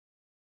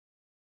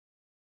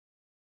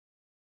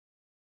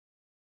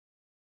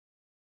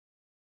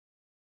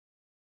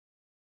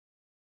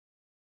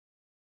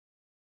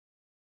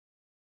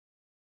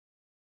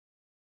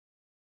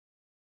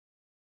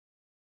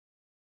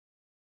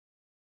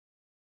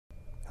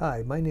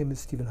Hi, my name is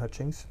Stephen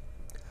Hutchings.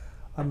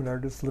 I'm an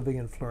artist living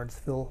in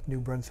Florenceville, New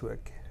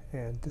Brunswick,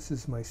 and this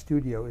is my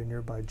studio in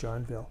nearby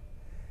Johnville.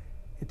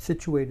 It's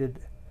situated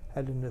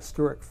at an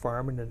historic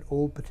farm in an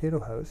old potato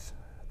house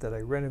that I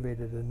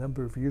renovated a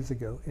number of years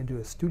ago into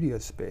a studio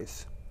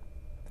space.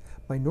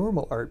 My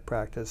normal art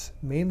practice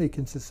mainly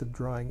consists of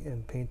drawing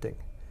and painting.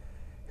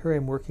 Here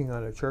I'm working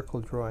on a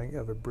charcoal drawing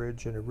of a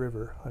bridge and a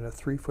river on a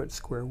 3-foot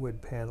square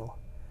wood panel.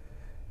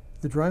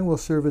 The drawing will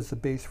serve as the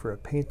base for a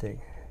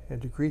painting,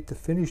 and to create the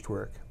finished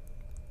work,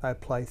 I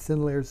apply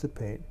thin layers of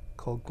paint,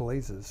 called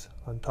glazes,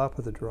 on top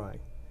of the drawing.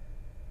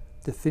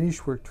 The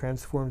finished work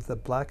transforms the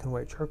black and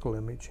white charcoal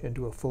image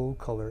into a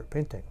full-color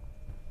painting.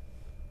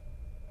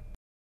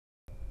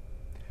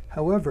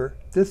 However,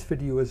 this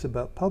video is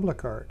about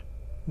public art,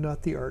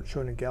 not the art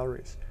shown in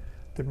galleries.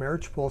 The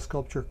marriage pole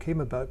sculpture came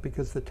about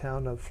because the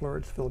town of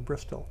Florenceville,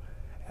 Bristol,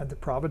 and the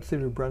province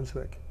of New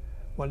Brunswick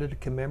wanted to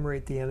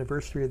commemorate the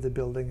anniversary of the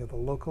building of a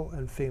local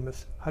and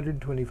famous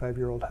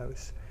 125-year-old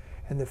house,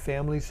 and the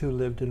families who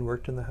lived and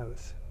worked in the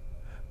house.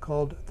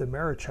 Called the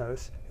Marriage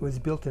House, it was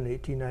built in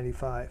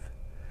 1895.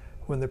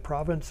 When the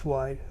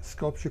province-wide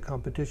sculpture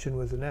competition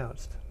was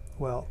announced,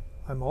 well,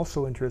 I'm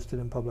also interested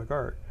in public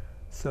art,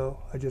 so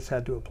I just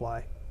had to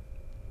apply.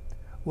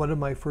 One of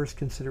my first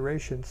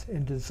considerations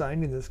in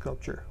designing the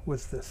sculpture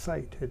was the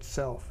site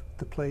itself,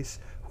 the place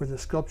where the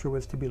sculpture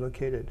was to be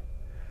located,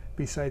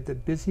 beside the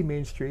busy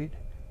main street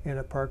in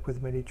a park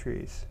with many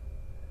trees.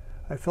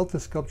 I felt the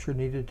sculpture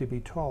needed to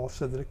be tall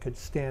so that it could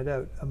stand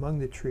out among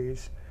the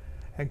trees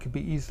and could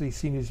be easily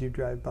seen as you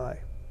drive by.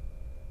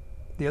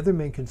 The other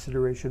main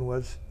consideration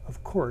was,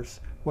 of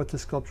course, what the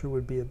sculpture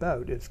would be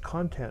about, its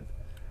content.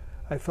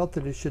 I felt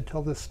that it should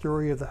tell the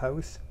story of the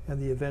house and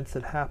the events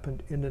that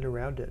happened in and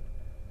around it.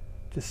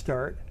 To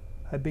start,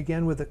 I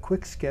began with a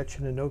quick sketch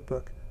in a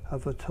notebook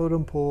of a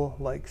totem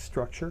pole-like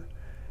structure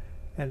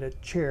and a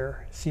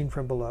chair seen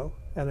from below,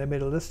 and I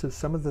made a list of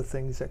some of the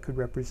things that could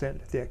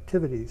represent the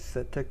activities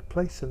that took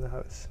place in the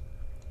house.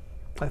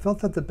 I felt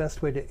that the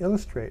best way to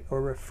illustrate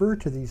or refer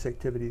to these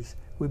activities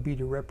would be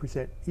to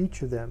represent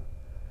each of them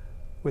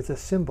with a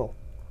symbol.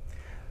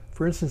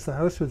 For instance, the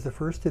house was the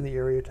first in the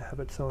area to have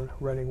its own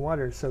running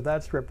water, so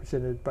that's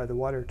represented by the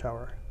water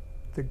tower.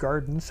 The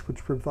gardens,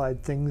 which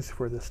provide things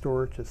for the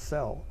store to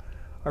sell,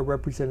 are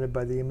represented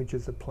by the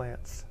images of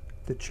plants.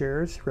 The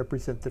chairs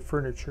represent the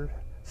furniture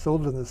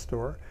sold in the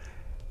store.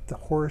 The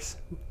horse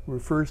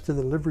refers to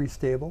the livery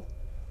stable.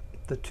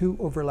 The two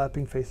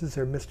overlapping faces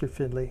are Mr.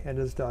 Findlay and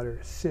his daughter,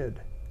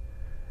 Sid.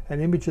 An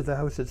image of the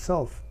house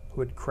itself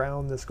would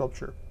crown the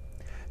sculpture.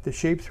 The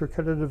shapes were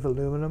cut out of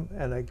aluminum,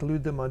 and I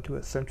glued them onto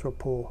a central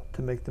pole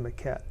to make the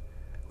maquette,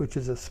 which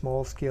is a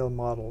small-scale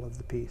model of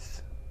the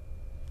piece.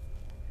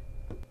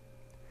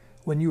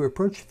 When you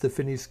approach the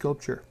finished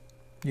sculpture,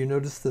 you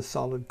notice the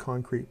solid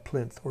concrete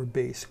plinth or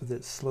base with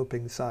its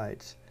sloping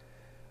sides.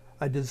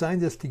 I designed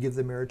this to give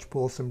the marriage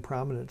pole some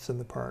prominence in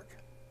the park,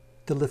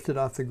 to lift it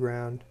off the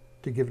ground,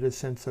 to give it a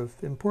sense of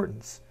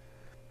importance.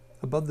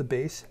 Above the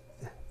base,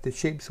 the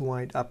shapes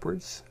wind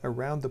upwards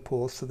around the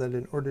pole so that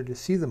in order to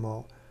see them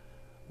all,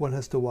 one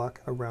has to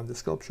walk around the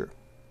sculpture.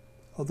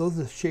 Although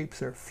the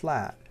shapes are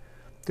flat,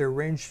 they're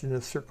arranged in a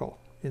circle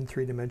in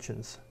 3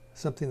 dimensions,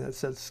 something that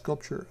sets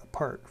sculpture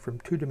apart from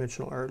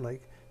 2-dimensional art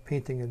like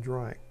painting and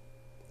drawing.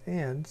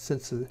 And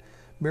since the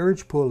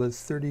marriage pole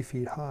is 30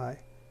 feet high,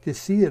 to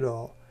see it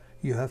all,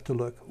 you have to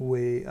look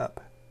way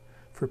up.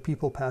 For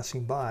people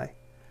passing by,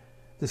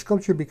 the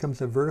sculpture becomes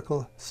a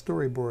vertical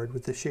storyboard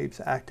with the shapes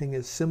acting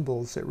as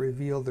symbols that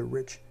reveal the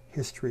rich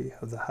history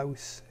of the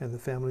house and the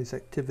family's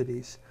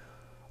activities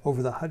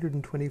over the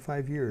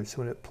 125 years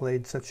when it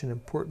played such an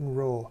important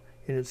role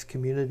in its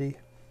community,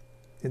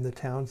 in the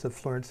towns of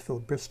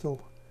Florenceville,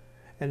 Bristol,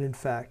 and in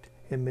fact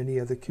in many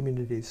other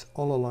communities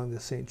all along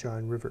the St.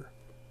 John River.